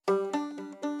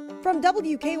From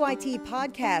WKYT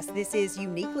Podcast, this is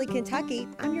Uniquely Kentucky.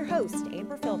 I'm your host,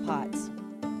 Amber Philpotts.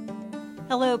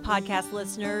 Hello, podcast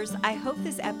listeners. I hope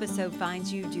this episode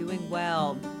finds you doing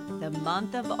well. The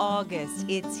month of August,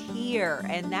 it's here,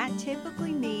 and that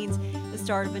typically means the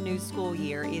start of a new school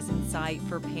year is in sight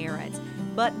for parents.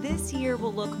 But this year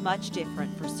will look much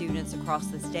different for students across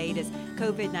the state as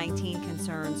COVID-19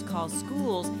 concerns cause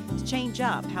schools to change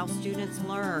up how students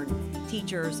learn.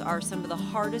 Teachers are some of the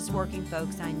hardest working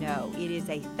folks I know. It is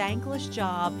a thankless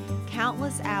job,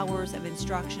 countless hours of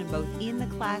instruction both in the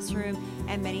classroom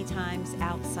and many times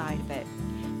outside of it.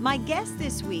 My guest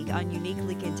this week on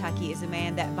Uniquely Kentucky is a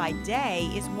man that by day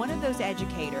is one of those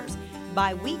educators.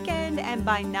 By weekend and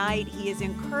by night, he is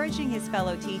encouraging his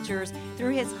fellow teachers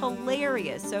through his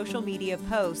hilarious social media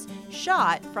posts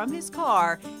shot from his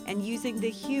car and using the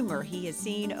humor he has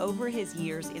seen over his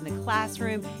years in the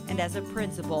classroom and as a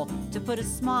principal to put a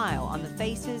smile on the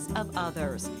faces of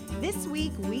others. This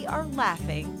week, we are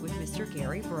laughing with Mr.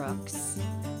 Gary Brooks.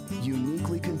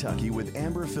 Uniquely Kentucky with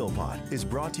Amber Philpott is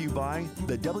brought to you by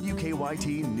the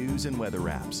WKYT News and Weather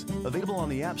apps, available on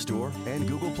the App Store and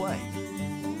Google Play.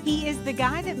 He is the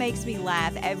guy that makes me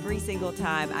laugh every single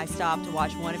time I stop to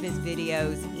watch one of his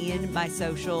videos in my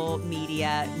social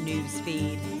media news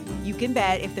feed. You can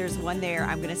bet if there's one there,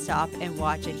 I'm going to stop and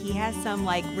watch it. He has some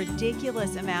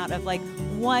ridiculous amount of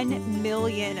 1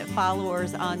 million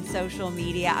followers on social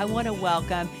media. I want to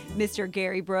welcome Mr.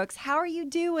 Gary Brooks. How are you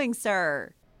doing,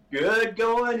 sir? Good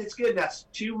going. It's good. That's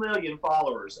 2 million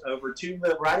followers,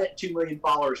 right at 2 million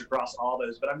followers across all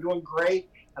those. But I'm doing great,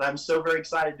 and I'm so very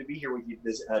excited to be here with you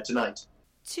tonight.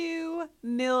 2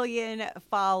 million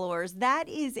followers. That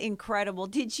is incredible.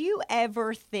 Did you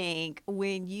ever think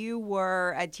when you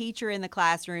were a teacher in the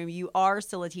classroom, you are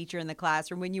still a teacher in the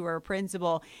classroom, when you were a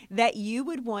principal, that you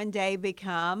would one day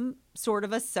become sort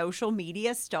of a social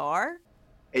media star?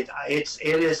 It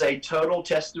is a total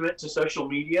testament to social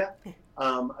media.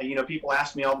 People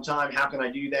ask me all the time, how can I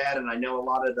do that? And I know a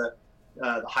lot of the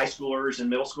high schoolers and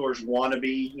middle schoolers want to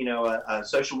be, a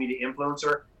social media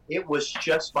influencer. It was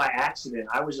just by accident.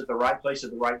 I was at the right place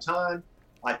at the right time.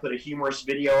 I put a humorous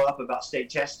video up about state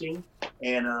testing.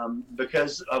 And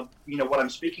because of, what I'm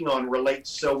speaking on relates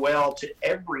so well to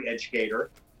every educator.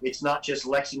 It's not just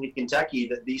Lexington, Kentucky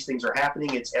that these things are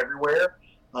happening. It's everywhere.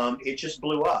 It just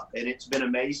blew up. And it's been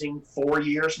amazing 4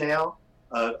 years now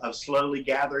of slowly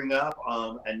gathering up.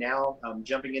 And now I'm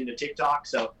jumping into TikTok.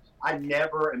 So I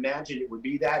never imagined it would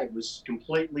be that. It was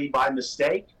completely by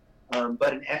mistake,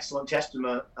 but an excellent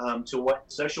testament to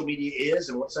what social media is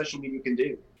and what social media can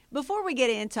do. Before we get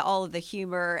into all of the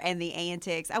humor and the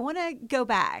antics, I want to go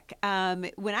back.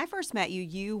 When I first met you,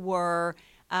 you were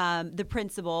the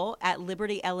principal at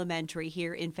Liberty Elementary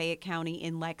here in Fayette County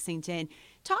in Lexington.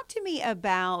 Talk to me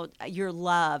about your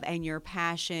love and your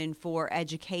passion for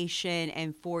education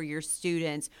and for your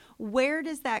students. Where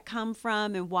does that come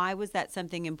from, and why was that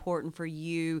something important for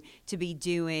you to be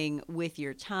doing with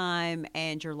your time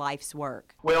and your life's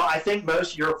work? Well, I think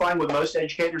you'll find with most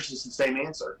educators it's the same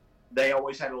answer. They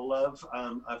always had a love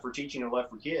for teaching and a love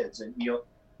for kids. And,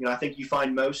 I think you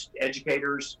find most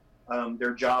educators,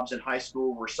 their jobs in high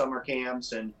school were summer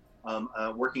camps and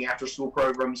working after school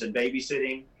programs and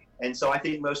babysitting. And so I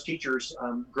think most teachers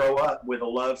grow up with a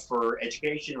love for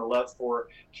education, a love for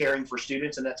caring for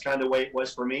students, and that's kind of the way it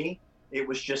was for me. It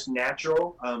was just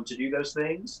natural to do those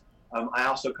things. I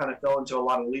also kind of fell into a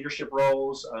lot of leadership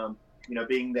roles,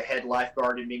 being the head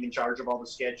lifeguard and being in charge of all the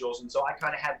schedules. And so I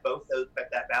kind of had both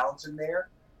that balance in there,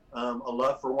 a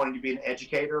love for wanting to be an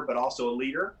educator, but also a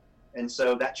leader. And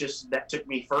so that took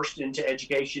me first into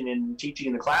education and teaching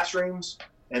in the classrooms,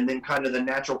 and then kind of the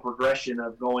natural progression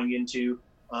of going into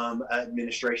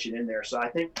administration in there. So I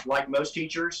think, like most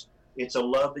teachers, it's a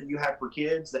love that you have for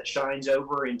kids that shines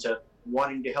over into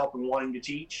wanting to help and wanting to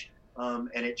teach.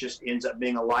 And it just ends up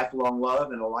being a lifelong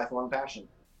love and a lifelong passion.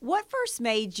 What first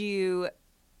made you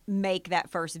make that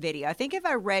first video? I think if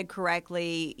I read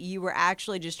correctly, you were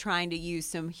actually just trying to use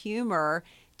some humor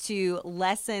to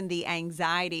lessen the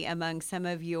anxiety among some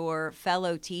of your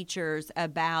fellow teachers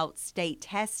about state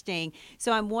testing.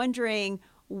 So I'm wondering,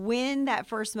 when that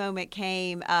first moment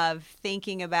came of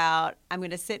thinking about, I'm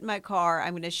going to sit in my car,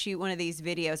 I'm going to shoot one of these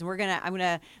videos, and I'm going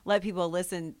to let people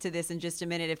listen to this in just a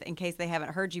minute in case they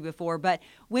haven't heard you before. But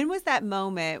when was that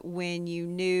moment when you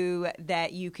knew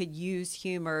that you could use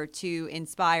humor to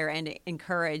inspire and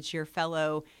encourage your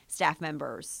fellow staff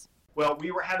members? Well,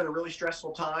 we were having a really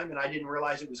stressful time, and I didn't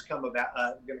realize it was going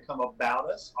to come about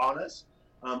us.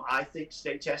 I think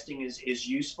state testing is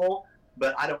useful,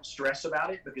 but I don't stress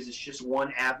about it because it's just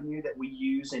one avenue that we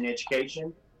use in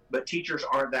education. But teachers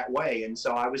aren't that way. And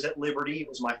so I was at Liberty. It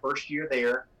was my first year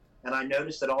there. And I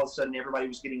noticed that all of a sudden everybody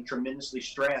was getting tremendously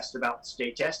stressed about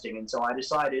state testing. And so I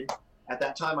decided, at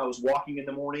that time I was walking in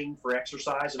the morning for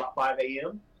exercise about 5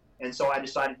 a.m. And so I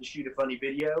decided to shoot a funny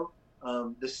video.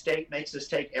 The state makes us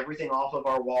take everything off of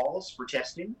our walls for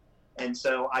testing. And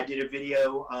so I did a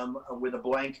video with a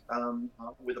blank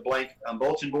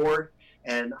bulletin board.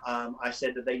 And I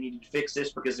said that they needed to fix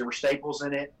this because there were staples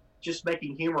in it, just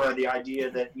making humor of the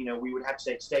idea that, we would have to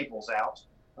take staples out.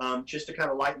 Just to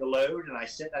kind of lighten the load, and I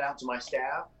sent that out to my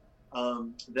staff.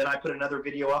 Then I put another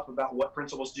video up about what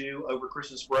principals do over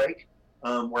Christmas break,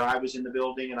 where I was in the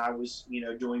building and I was,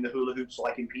 doing the hula hoops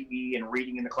like in PE and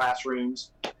reading in the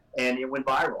classrooms, and it went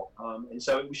viral. And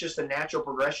so it was just a natural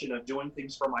progression of doing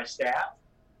things for my staff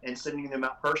and sending them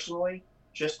out personally,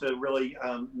 just to really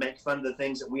make fun of the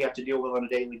things that we have to deal with on a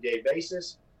daily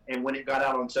basis. And when it got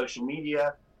out on social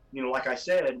media, like I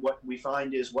said, what we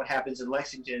find is what happens in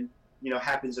Lexington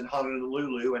happens in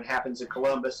Honolulu and happens in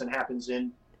Columbus and happens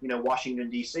in,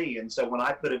 Washington, D.C. And so when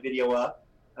I put a video up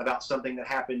about something that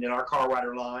happened in our car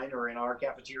rider line or in our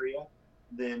cafeteria,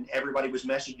 then everybody was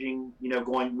messaging,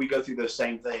 going, we go through those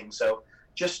same things. So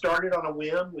just started on a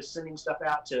whim with sending stuff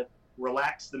out to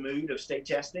relax the mood of state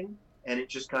testing, and it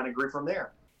just kind of grew from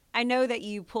there. I know that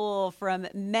you pull from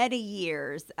many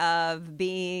years of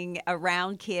being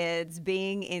around kids,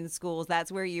 being in schools. That's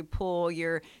where you pull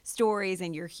your stories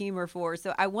and your humor for.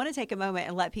 So I want to take a moment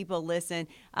and let people listen.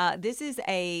 This is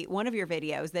one of your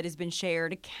videos that has been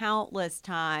shared countless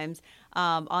times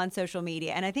on social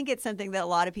media. And I think it's something that a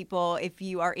lot of people, if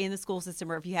you are in the school system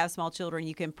or if you have small children,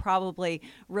 you can probably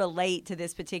relate to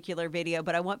this particular video.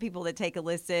 But I want people to take a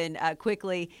listen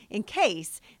quickly in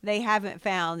case they haven't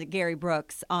found Gary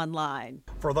Brooks online.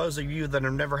 For those of you that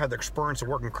have never had the experience of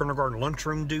working kindergarten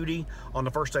lunchroom duty on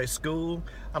the first day of school,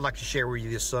 I'd like to share with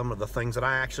you some of the things that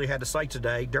I actually had to say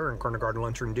today during kindergarten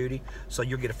lunchroom duty, so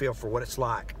you'll get a feel for what it's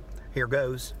like. Here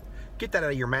goes. Get that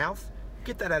out of your mouth.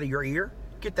 Get that out of your ear.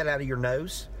 Get that out of your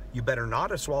nose. You better not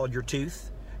have swallowed your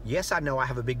tooth. Yes, I know I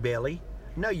have a big belly.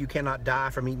 No, you cannot die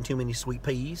from eating too many sweet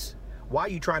peas. Why are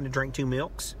you trying to drink 2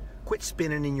 milks? Quit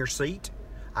spinning in your seat.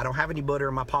 I don't have any butter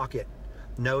in my pocket.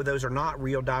 No, those are not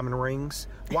real diamond rings.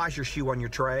 Why is your shoe on your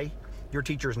tray? Your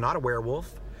teacher is not a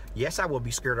werewolf. Yes, I will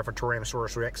be scared if a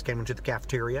Tyrannosaurus Rex came into the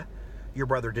cafeteria. Your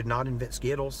brother did not invent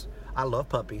Skittles. I love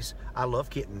puppies. I love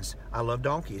kittens. I love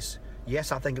donkeys.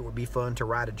 Yes, I think it would be fun to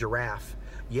ride a giraffe.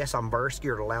 Yes, I'm very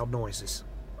scared of loud noises.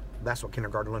 That's what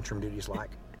kindergarten lunchroom duty is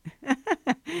like.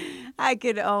 I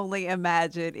could only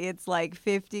imagine. It's like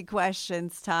 50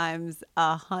 questions times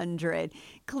 100.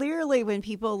 Clearly, when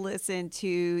people listen to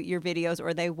your videos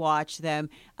or they watch them,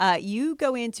 you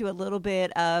go into a little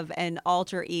bit of an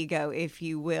alter ego, if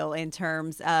you will, in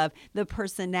terms of the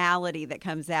personality that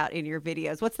comes out in your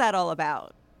videos. What's that all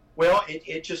about? Well,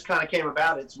 it just kind of came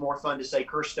about. It's more fun to say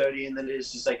custodian than it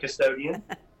is to say custodian.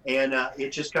 And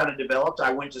it just kind of developed.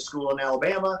 I went to school in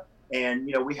Alabama, and,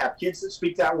 we have kids that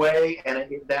speak that way. And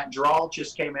that drawl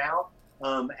just came out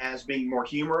as being more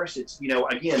humorous. It's,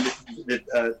 again,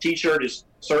 the T-shirt is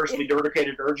seriously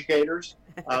dedicated to educators.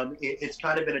 It's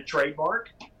kind of been a trademark,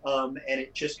 and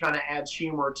it just kind of adds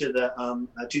humor to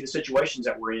the situations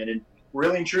that we're in. And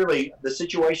really and truly, the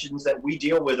situations that we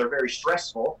deal with are very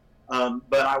stressful,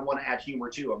 but I want to add humor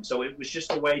to them. So it was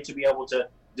just a way to be able to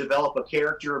develop a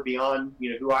character beyond,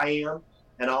 who I am,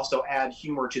 and also add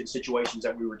humor to the situations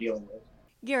that we were dealing with.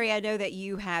 Gary, I know that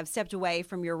you have stepped away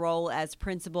from your role as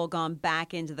principal, gone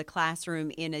back into the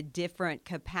classroom in a different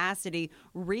capacity,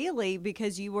 really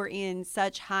because you were in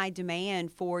such high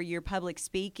demand for your public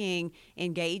speaking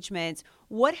engagements.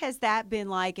 What has that been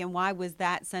like, and why was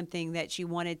that something that you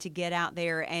wanted to get out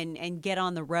there and get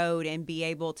on the road and be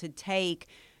able to take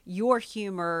your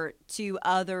humor to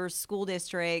other school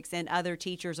districts and other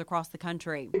teachers across the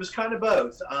country? It was kind of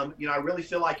both. I really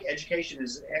feel like education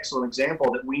is an excellent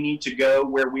example that we need to go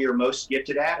where we are most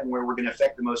gifted at and where we're going to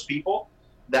affect the most people.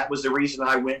 That was the reason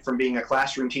I went from being a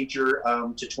classroom teacher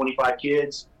to 25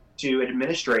 kids to an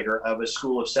administrator of a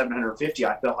school of 750.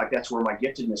 I felt like that's where my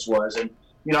giftedness was. And,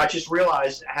 I just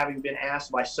realized, having been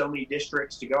asked by so many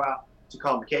districts to go out to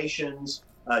convocations,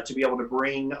 to be able to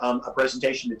bring a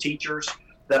presentation to teachers,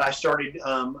 that I started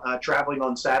traveling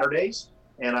on Saturdays,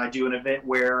 and I do an event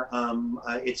where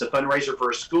it's a fundraiser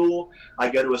for a school. I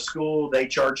go to a school, they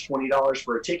charge $20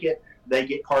 for a ticket, they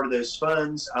get part of those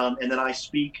funds, and then I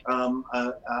speak an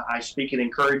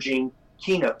encouraging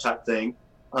keynote type thing.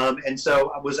 And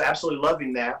so I was absolutely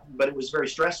loving that, but it was very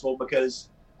stressful because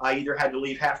I either had to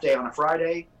leave half day on a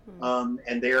Friday,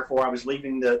 and therefore I was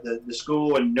leaving the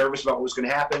school and nervous about what was going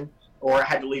to happen, or I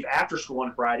had to leave after school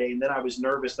on Friday, and then I was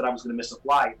nervous that I was going to miss a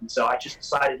flight. And so I just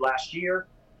decided last year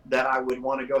that I would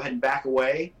want to go ahead and back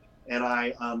away and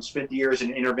I spent the year as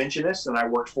an interventionist, and I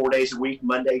worked 4 days a week,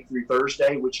 Monday through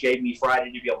Thursday, which gave me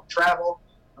Friday to be able to travel.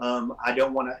 I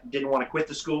didn't want to quit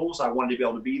the schools. I wanted to be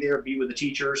able to be there, be with the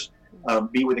teachers,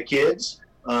 be with the kids.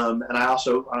 And I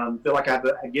also feel like I have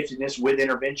a giftedness with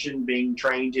intervention, being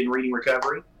trained in reading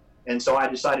recovery. And so I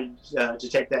decided to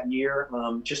take that year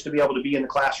just to be able to be in the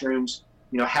classrooms,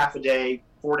 half a day,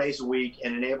 4 days a week,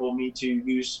 and enable me to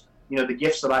use, the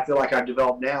gifts that I feel like I've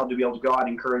developed now to be able to go out and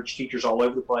encourage teachers all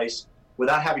over the place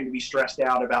without having to be stressed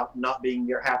out about not being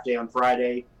there half day on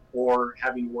Friday or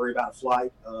having to worry about a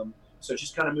flight. So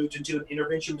just kind of moved into an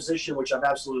intervention position, which I've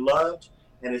absolutely loved.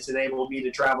 And it's enabled me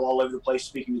to travel all over the place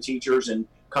speaking to teachers and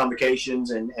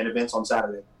convocations and events on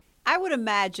Saturday. I would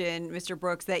imagine, Mr.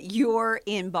 Brooks, that your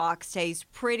inbox stays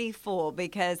pretty full,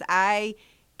 because I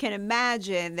can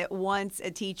imagine that once a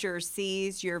teacher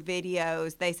sees your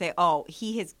videos, they say, oh,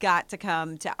 he has got to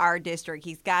come to our district.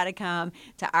 He's got to come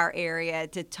to our area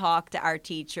to talk to our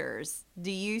teachers.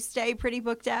 Do you stay pretty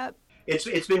booked up?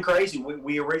 It's been crazy.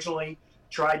 We originally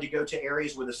tried to go to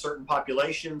areas with a certain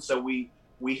population, so we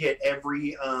hit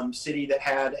every city that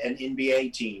had an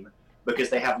NBA team because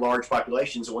they have large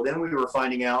populations. Well, then we were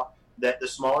finding out that the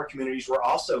smaller communities were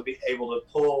also able to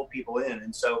pull people in.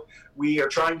 And so we are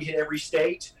trying to hit every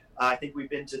state. I think we've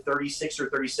been to 36 or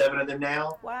 37 of them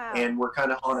now. Wow. And we're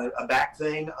kind of on a back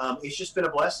thing. It's just been a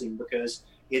blessing because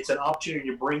it's an opportunity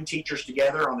to bring teachers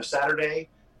together on a Saturday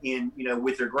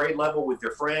with their grade level, with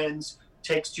their friends.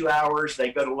 Takes 2 hours.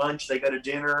 They go to lunch, they go to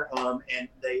dinner, and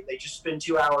they just spend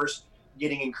 2 hours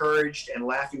getting encouraged and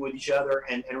laughing with each other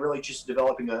and really just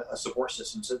developing a support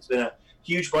system. So it's been a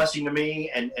huge blessing to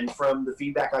me, and from the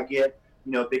feedback I get,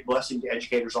 a big blessing to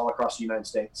educators all across the United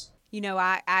States.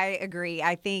 I agree.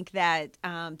 I think that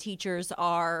teachers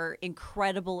are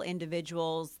incredible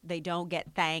individuals. They don't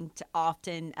get thanked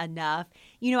often enough.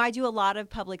 I do a lot of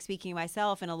public speaking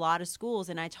myself in a lot of schools,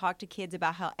 and I talk to kids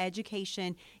about how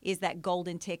education is that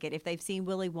golden ticket. If they've seen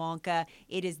Willy Wonka,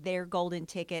 it is their golden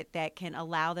ticket that can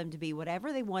allow them to be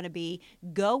whatever they want to be,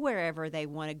 go wherever they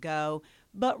want to go.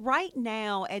 But right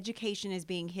now, education is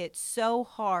being hit so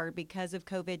hard because of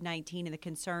COVID-19 and the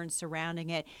concerns surrounding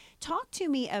it. Talk to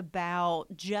me about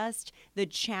just the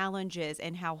challenges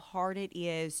and how hard it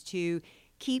is to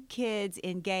keep kids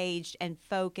engaged and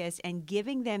focused and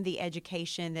giving them the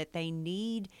education that they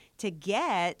need to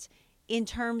get in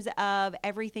terms of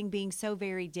everything being so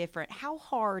very different. How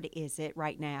hard is it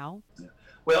right now? Yeah.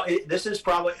 Well, this is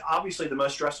probably obviously the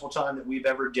most stressful time that we've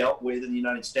ever dealt with in the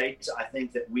United States. I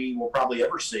think that we will probably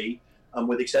ever see,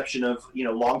 with the exception of,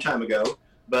 long time ago.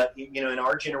 But, in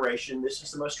our generation, this is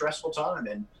the most stressful time.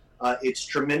 And it's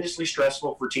tremendously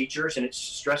stressful for teachers, and it's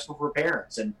stressful for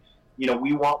parents. And,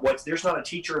 there's not a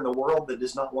teacher in the world that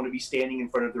does not want to be standing in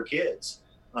front of their kids.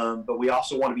 But we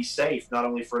also want to be safe, not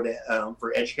only for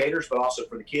for educators, but also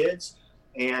for the kids.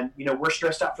 And, we're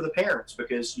stressed out for the parents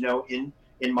because,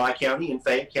 in my county, in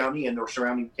Fayette County, and the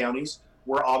surrounding counties,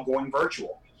 we're all going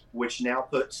virtual, which now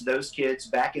puts those kids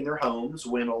back in their homes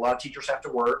when a lot of teachers have to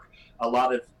work. A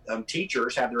lot of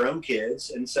teachers have their own kids,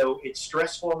 and so it's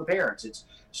stressful on the parents. It's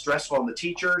stressful on the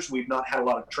teachers. We've not had a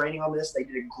lot of training on this. They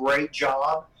did a great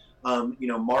job,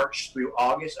 March through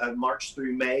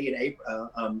May and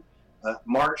April,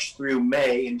 March through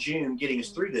May and June, getting us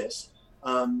through this.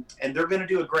 And they're going to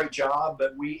do a great job,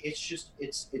 but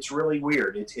it's really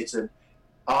weird. It's an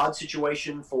odd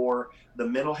situation for the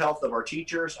mental health of our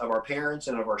teachers, of our parents,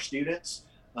 and of our students.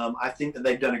 I think that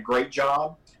they've done a great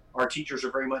job. Our teachers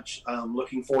are very much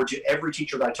looking forward to, every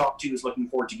teacher that I talk to is looking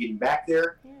forward to getting back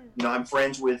there. Yeah. I'm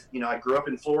friends with, I grew up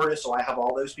in Florida, so I have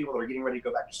all those people that are getting ready to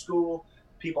go back to school,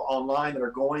 people online that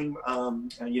are going,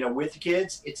 with the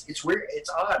kids. It's weird. It's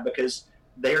odd because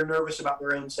they're nervous about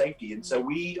their own safety. And so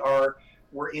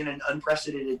we're in an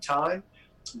unprecedented time.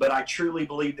 But I truly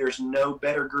believe there's no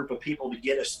better group of people to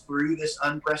get us through this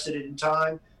unprecedented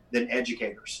time than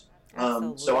educators.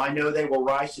 So I know they will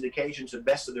rise to the occasion to the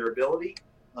best of their ability.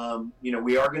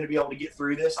 We are going to be able to get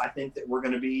through this. I think that we're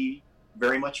going to be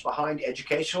very much behind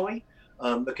educationally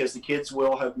because the kids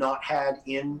will have not had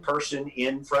in-person,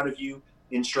 in front of you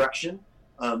instruction,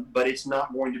 but it's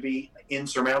not going to be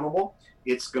insurmountable.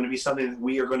 It's going to be something that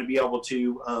we are going to be able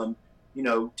to,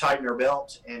 tighten our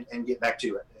belt and get back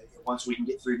to it once we can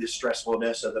get through this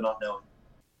stressfulness of the not knowing.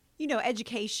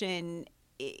 Education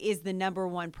is the number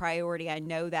one priority. I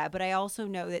know that, but I also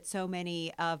know that so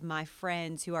many of my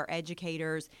friends who are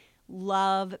educators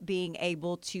love being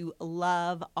able to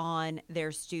love on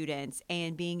their students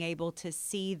and being able to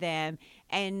see them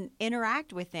and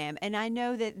interact with them. And I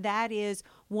know that that is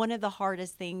one of the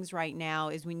hardest things right now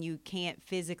is when you can't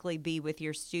physically be with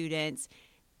your students.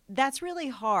 That's really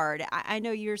hard. I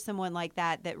know you're someone like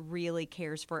that really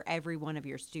cares for every one of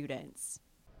your students.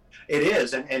 It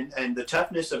is, and the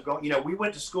toughness of going. We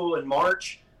went to school in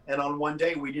March, and on one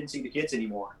day we didn't see the kids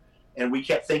anymore, and we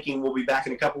kept thinking we'll be back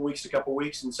in a couple weeks,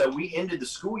 and so we ended the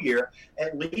school year.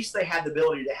 At least they had the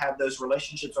ability to have those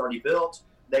relationships already built.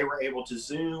 They were able to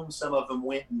Zoom. Some of them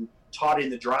went and taught in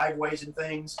the driveways and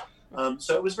things.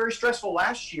 So it was very stressful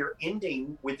last year,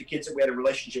 ending with the kids that we had a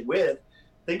relationship with.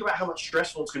 Think about how much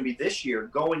stressful it's going to be this year,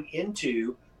 going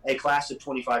into a class of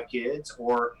 25 kids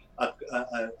or a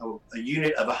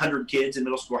unit of 100 kids in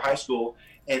middle school or high school,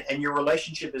 and your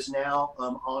relationship is now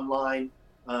online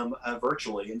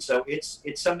virtually. And so it's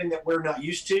something that we're not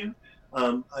used to.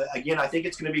 Again, I think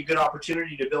it's going to be a good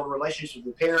opportunity to build relationships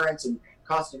with the parents and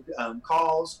constant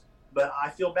calls, but I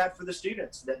feel bad for the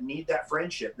students that need that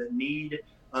friendship, that need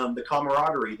the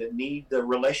camaraderie, that need the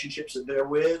relationships that they're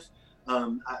with.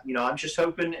 I'm just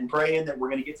hoping and praying that we're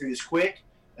going to get through this quick,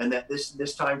 and that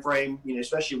this time frame,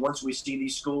 especially once we see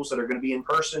these schools that are going to be in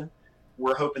person,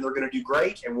 we're hoping they're going to do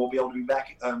great, and we'll be able to be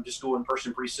back to school in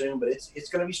person pretty soon. But it's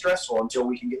going to be stressful until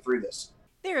we can get through this.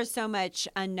 There is so much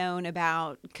unknown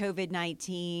about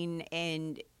COVID-19,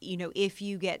 and if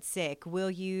you get sick,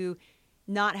 will you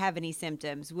not have any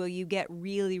symptoms? Will you get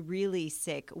really, really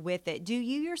sick with it? Do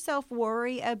you yourself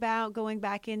worry about going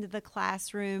back into the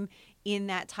classroom in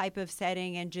that type of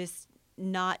setting and just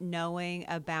not knowing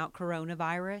about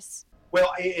coronavirus?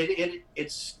 Well,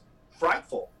 it's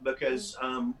frightful because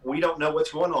we don't know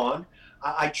what's going on.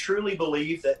 I truly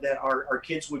believe that our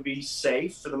kids would be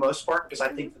safe for the most part, because I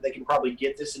think that they can probably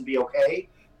get this and be okay,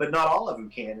 but not all of them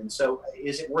can. And so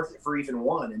is it worth it for even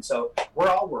one? And so we're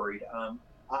all worried.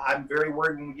 I'm very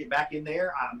worried when we get back in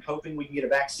there. I'm hoping we can get a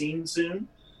vaccine soon.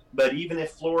 But even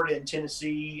if Florida and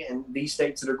Tennessee and these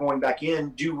states that are going back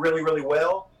in do really, really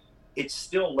well, it's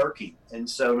still lurking. And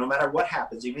so no matter what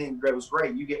happens, even if it goes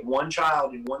great, you get one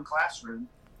child in one classroom.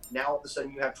 Now all of a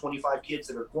sudden you have 25 kids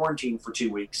that are quarantined for 2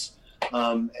 weeks.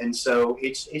 And so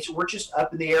we're just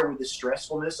up in the air with the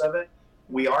stressfulness of it.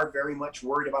 We are very much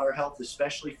worried about our health,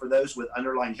 especially for those with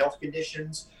underlying health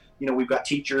conditions. We've got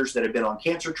teachers that have been on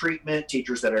cancer treatment,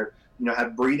 teachers that are,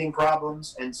 have breathing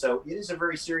problems. And so it is a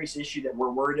very serious issue that we're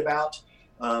worried about.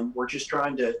 We're just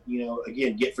trying to,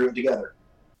 again, get through it together.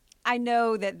 I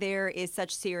know that there is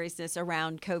such seriousness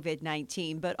around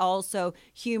COVID-19, but also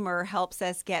humor helps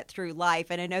us get through life.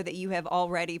 And I know that you have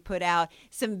already put out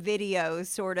some videos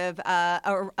sort of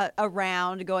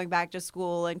around going back to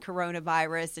school and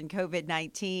coronavirus and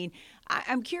COVID-19.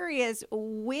 I'm curious,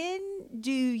 when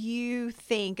do you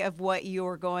think of what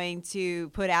you're going to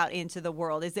put out into the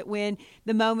world? Is it when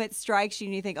the moment strikes you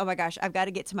and you think, oh my gosh, I've got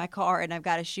to get to my car and I've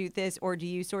got to shoot this? Or do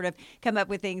you sort of come up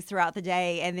with things throughout the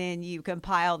day and then you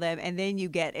compile them and then you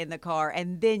get in the car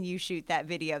and then you shoot that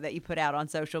video that you put out on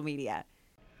social media?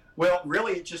 Well,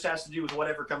 really, it just has to do with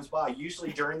whatever comes by.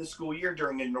 Usually during the school year,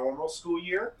 during a normal school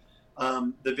year,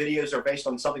 the videos are based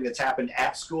on something that's happened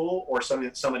at school or something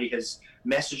that somebody has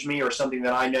messaged me or something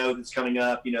that I know that's coming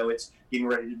up. It's getting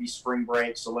ready to be spring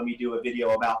break, so let me do a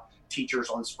video about teachers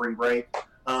on spring break.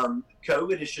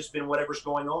 COVID has just been whatever's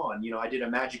going on. I did a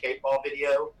Magic 8 Ball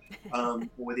video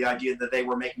with the idea that they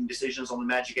were making decisions on the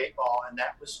Magic 8 Ball, and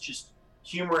that was just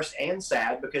humorous and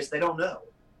sad because they don't know.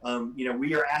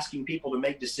 We are asking people to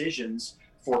make decisions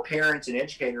for parents and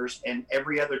educators, and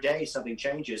every other day something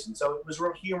changes. And so it was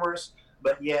real humorous,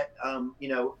 but yet,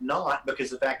 not, because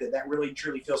the fact that really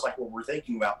truly feels like what we're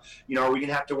thinking about. Are we going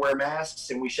to have to wear masks?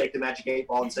 And we shake the Magic 8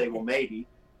 Ball and say, well, maybe.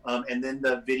 And then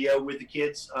the video with the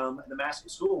kids, the mask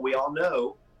at school, we all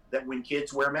know that when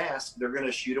kids wear masks, they're going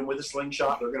to shoot them with a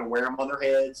slingshot. They're going to wear them on their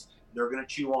heads. They're going to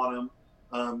chew on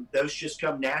them. Those just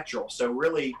come natural. So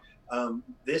really,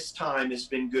 this time has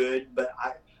been good, but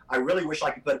I really wish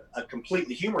I could put a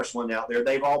completely humorous one out there.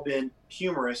 They've all been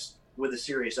humorous with a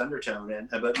serious undertone,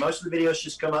 but most of the videos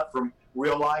just come up from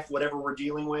real life, whatever we're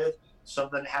dealing with,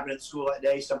 something that happened at school that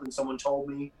day, something someone told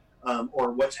me,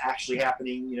 or what's actually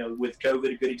happening. With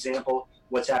COVID, a good example,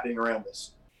 what's happening around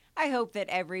us. I hope that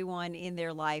everyone in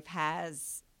their life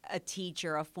has a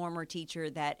teacher, a former teacher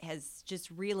that has just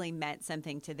really meant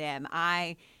something to them.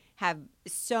 I have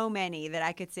so many that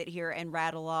I could sit here and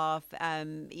rattle off,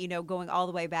 going all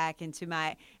the way back into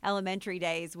my elementary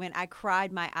days when I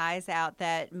cried my eyes out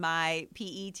that my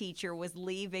PE teacher was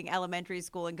leaving elementary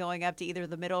school and going up to either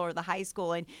the middle or the high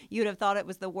school. And you'd have thought it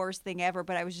was the worst thing ever,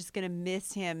 but I was just going to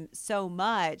miss him so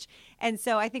much. And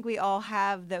so I think we all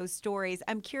have those stories.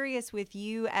 I'm curious with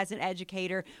you as an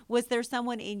educator, was there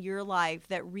someone in your life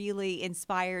that really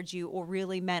inspired you or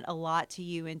really meant a lot to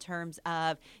you in terms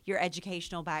of your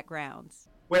educational backgrounds?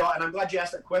 Well, and I'm glad you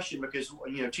asked that question because,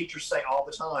 teachers say all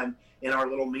the time in our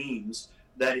little memes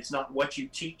that it's not what you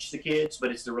teach the kids,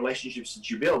 but it's the relationships that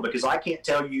you build. Because I can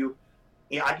tell you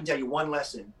one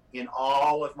lesson in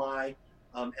all of my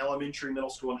elementary, middle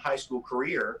school, and high school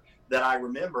career that I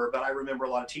remember, but I remember a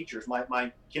lot of teachers.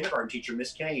 My kindergarten teacher,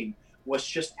 Miss Kane, was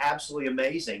just absolutely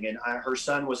amazing. And her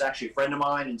son was actually a friend of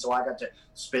mine, and so I got to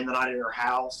spend the night at her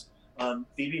house.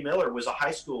 Phoebe Miller was a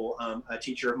high school a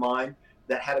teacher of mine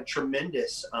that had a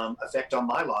tremendous effect on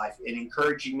my life in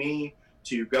encouraging me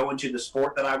to go into the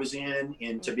sport that I was in,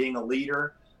 into being a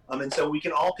leader. And so we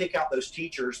can all pick out those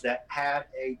teachers that had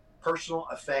a personal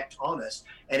effect on us.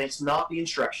 And it's not the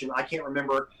instruction. I can't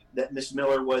remember that Miss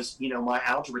Miller was, my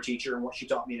algebra teacher and what she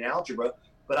taught me in algebra,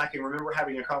 but I can remember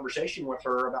having a conversation with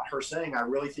her about her saying, I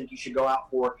really think you should go out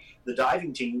for the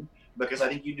diving team because I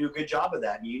think you do a good job of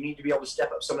that. And you need to be able to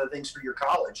step up some of the things for your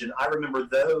college. And I remember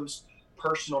those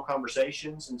personal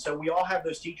conversations. And so we all have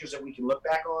those teachers that we can look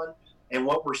back on. And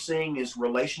what we're seeing is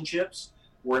relationships.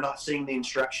 We're not seeing the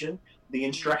instruction. The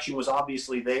instruction was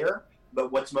obviously there,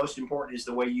 but what's most important is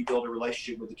the way you build a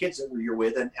relationship with the kids that you're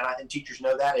with. And I think teachers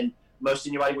know that. And most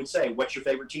anybody would say, what's your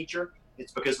favorite teacher?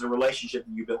 It's because of the relationship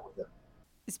that you built with them.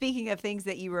 Speaking of things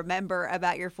that you remember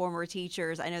about your former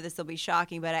teachers, I know this will be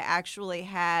shocking, but I actually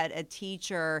had a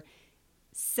teacher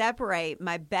separate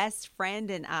my best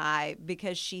friend and I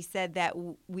because she said that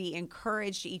we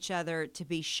encouraged each other to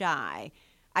be shy.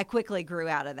 I quickly grew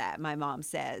out of that, my mom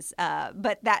says.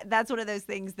 But that's one of those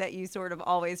things that you sort of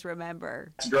always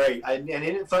remember. That's great. And isn't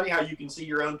it funny how you can see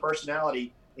your own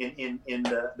personality in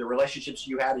the relationships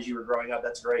you had as you were growing up?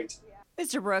 That's great.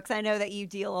 Mr. Brooks, I know that you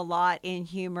deal a lot in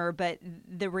humor, but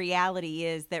the reality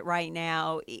is that right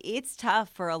now it's tough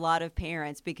for a lot of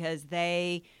parents because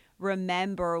they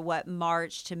remember what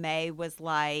March to May was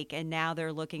like, and now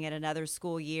they're looking at another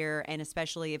school year, and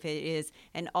especially if it is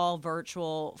an all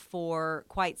virtual for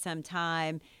quite some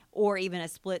time, or even a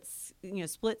split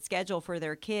schedule for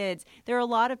their kids. There are a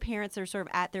lot of parents that are sort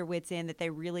of at their wits' end that they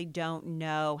really don't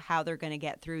know how they're going to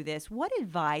get through this. What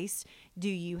advice do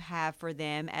you have for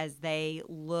them as they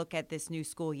look at this new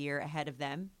school year ahead of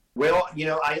them? Well,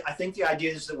 I think the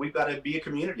idea is that we've got to be a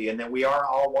community and that we are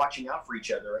all watching out for each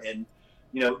other. And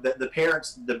the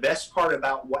parents, the best part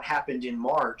about what happened in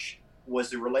March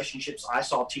was the relationships I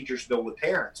saw teachers build with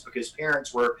parents, because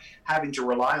parents were having to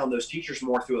rely on those teachers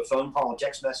more through a phone call and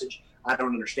text message. I don't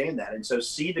understand that. And so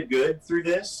see the good through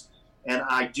this. And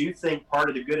I do think part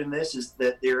of the good in this is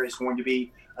that there is going to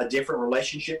be a different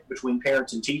relationship between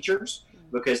parents and teachers,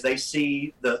 because they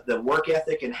see the work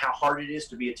ethic and how hard it is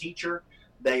to be a teacher.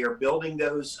 They are building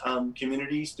those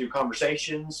communities through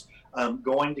conversations,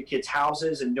 going to kids'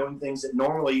 houses and doing things that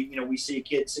normally, we see a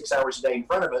kid 6 hours a day in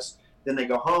front of us. Then they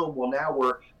go home. Well, now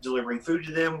we're delivering food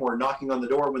to them. We're knocking on the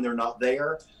door when they're not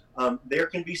there. There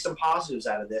can be some positives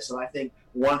out of this. And I think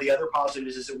one of the other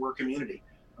positives is that we're a community.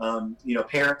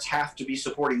 Parents have to be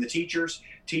supporting the teachers.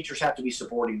 Teachers have to be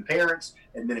supporting the parents.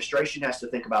 Administration has to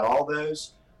think about all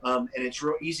those. And it's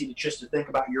real easy to think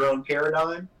about your own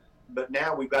paradigm. But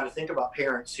now we've got to think about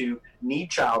parents who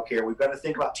need childcare. We've got to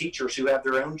think about teachers who have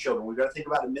their own children. We've got to think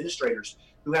about administrators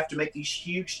who have to make these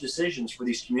huge decisions for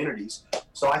these communities.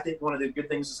 So I think one of the good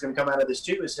things that's going to come out of this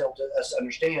too is help us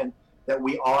understand that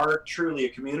we are truly a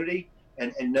community,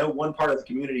 and no one part of the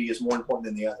community is more important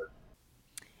than the other.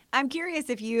 I'm curious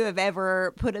if you have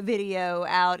ever put a video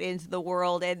out into the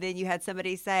world and then you had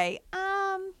somebody say,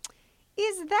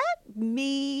 is that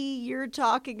me you're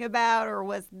talking about, or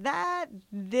was that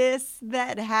this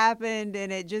that happened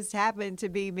and it just happened to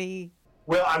be me?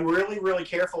 Well, I'm really, really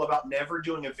careful about never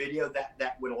doing a video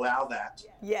that would allow that.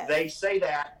 Yes. They say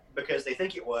that because they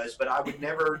think it was, but I would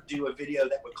never do a video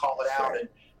that would call it out and,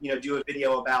 do a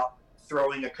video about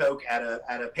throwing a Coke at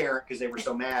a parent because they were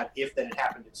so mad if that had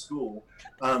happened at school.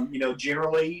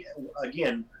 Generally,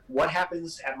 again, what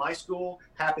happens at my school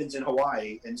happens in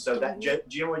Hawaii. And so that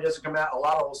generally doesn't come out. A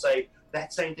lot of them will say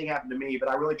that same thing happened to me, but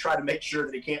I really try to make sure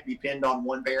that it can't be pinned on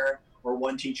one parent or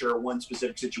one teacher or one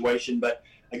specific situation. But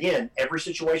again, every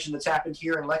situation that's happened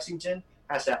here in Lexington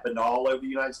has happened all over the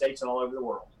United States and all over the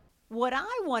world. What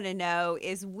I want to know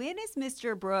is, when is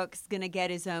Mr. Brooks going to get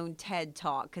his own TED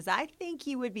Talk? Because I think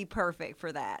he would be perfect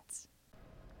for that.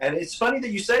 And it's funny that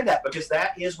you say that, because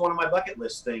that is one of my bucket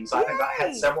list things. I've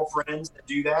had several friends that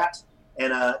do that.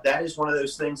 And that is one of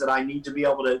those things that I need to be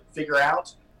able to figure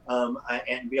out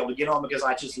and be able to get on, because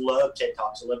I just love TED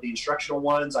Talks. I love the instructional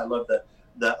ones. I love the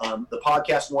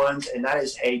podcast ones. And that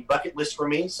is a bucket list for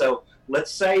me. So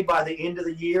let's say by the end of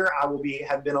the year, I will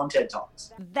have been on TED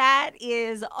Talks. That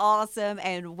is awesome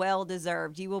and well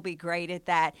deserved. You will be great at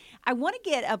that. I want to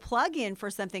get a plug in for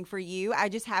something for you. I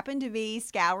just happened to be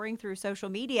scouring through social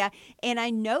media and I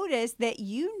noticed that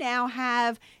you now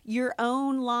have your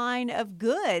own line of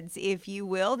goods, if you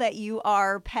will, that you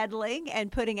are peddling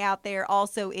and putting out there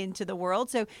also into the world.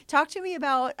 So talk to me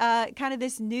about kind of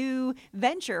this new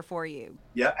venture for you.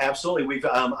 Yeah, absolutely.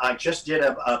 I just did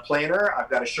a planner. I've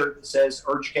got a shirt that says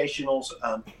Education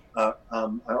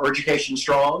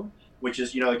Strong, which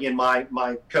is, again,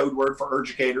 my code word for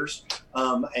educators.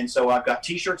 And so I've got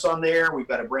T-shirts on there. We've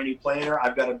got a brand new planner.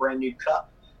 I've got a brand new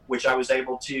cup, which I was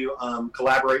able to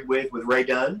collaborate with Ray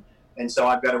Dunn. And so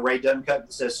I've got a Ray Dunn cup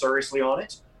that says Seriously on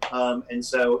it. And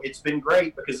so it's been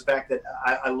great because the fact that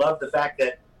I love the fact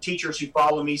that teachers who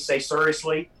follow me say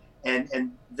seriously,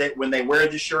 and that when they wear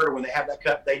this shirt or when they have that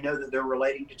cup, they know that they're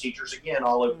relating to teachers again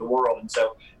all over the world. And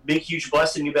so big, huge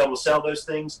blessing to be able to sell those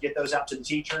things, get those out to the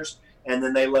teachers, and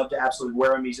then they love to absolutely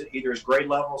wear them either as grade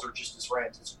levels or just as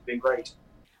friends. It's been great.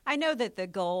 I know that the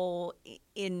goal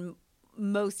in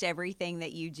most everything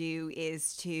that you do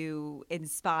is to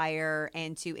inspire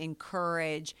and to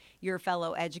encourage your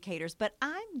fellow educators, but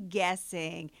I'm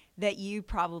guessing that you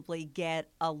probably get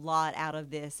a lot out of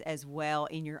this as well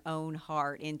in your own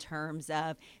heart in terms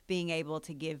of being able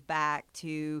to give back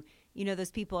to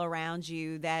those people around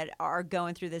you that are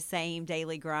going through the same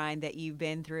daily grind that you've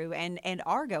been through and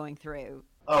are going through.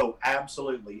 Oh,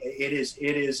 absolutely. It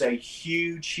is a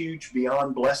huge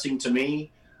beyond blessing to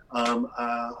me.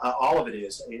 All of it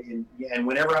is. And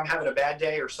whenever I'm having a bad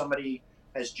day or somebody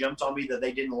has jumped on me that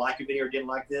they didn't like a video or didn't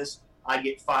like this, I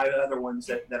get 5 other ones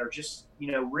that are just,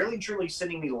 really truly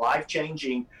sending me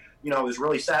life-changing. I was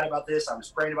really sad about this. I was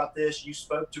praying about this. You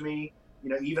spoke to me.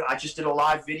 Even I just did a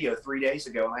live video 3 days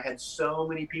ago, and I had so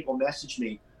many people message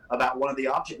me about one of the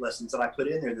object lessons that I put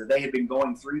in there that they had been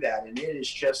going through that. And it is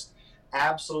just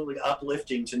absolutely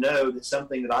uplifting to know that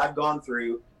something that I've gone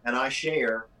through and I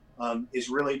share is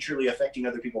really truly affecting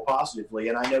other people positively.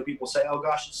 And I know people say, oh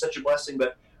gosh, it's such a blessing,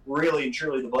 but really and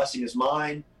truly the blessing is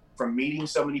mine from meeting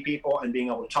so many people and being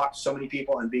able to talk to so many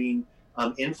people and being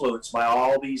influenced by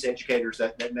all these educators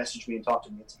that message me and talk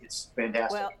to me. It's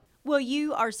fantastic. Well,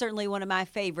 you are certainly one of my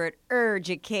favorite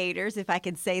educators, if I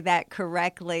can say that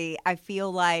correctly. I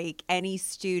feel like any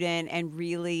student and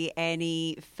really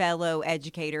any fellow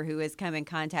educator who has come in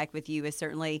contact with you has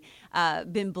certainly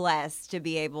been blessed to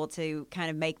be able to kind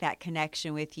of make that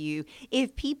connection with you.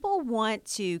 If people want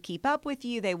to keep up with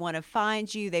you, they want to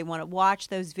find you, they want to watch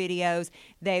those videos,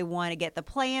 they want to get the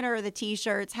planner or the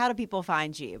T-shirts, how do people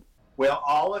find you? Well,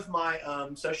 all of my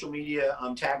social media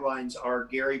taglines are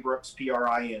Gary Brooks,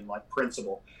 PRIN, like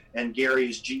principal. And Gary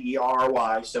is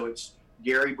G-E-R-R-Y, so it's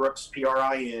Gary Brooks,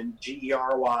 PRIN,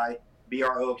 G-E-R-R-Y,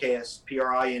 B-R-O-O-K-S,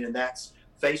 PRIN, and that's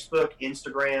Facebook,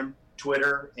 Instagram,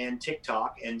 Twitter, and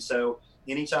TikTok. And so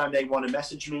anytime they want to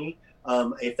message me,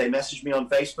 if they message me on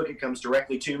Facebook, it comes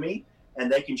directly to me,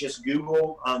 and they can just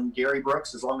Google Gary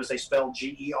Brooks, as long as they spell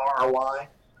G-E-R-R-Y.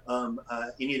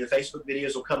 Any of the Facebook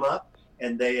videos will come up.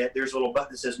 And there's a little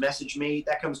button that says message me.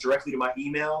 That comes directly to my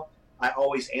email. I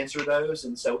always answer those.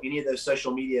 And so any of those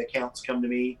social media accounts come to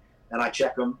me and I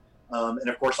check them. And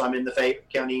of course, I'm in the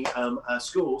Fayette County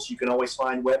schools. You can always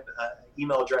find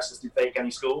email addresses through Fayette County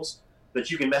schools.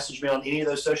 But you can message me on any of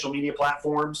those social media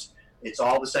platforms. It's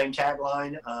all the same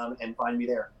tagline and find me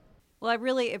there. Well, I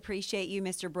really appreciate you,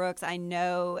 Mr. Brooks. I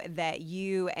know that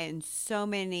you and so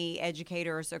many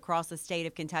educators across the state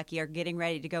of Kentucky are getting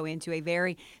ready to go into a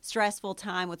very stressful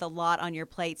time with a lot on your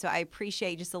plate. So I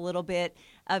appreciate just a little bit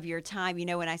of your time.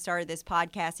 When I started this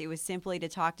podcast, it was simply to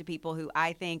talk to people who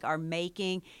I think are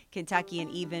making Kentucky an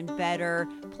even better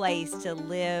place to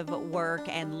live, work,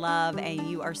 and love. And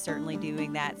you are certainly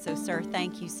doing that. So, sir,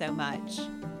 thank you so much.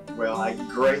 Well, I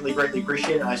greatly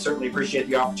appreciate it. And I certainly appreciate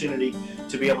the opportunity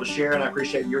to be able to share, and I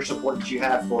appreciate your support that you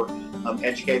have for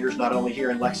educators, not only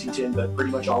here in Lexington, but pretty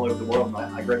much all over the world. And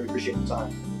I greatly appreciate the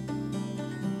time.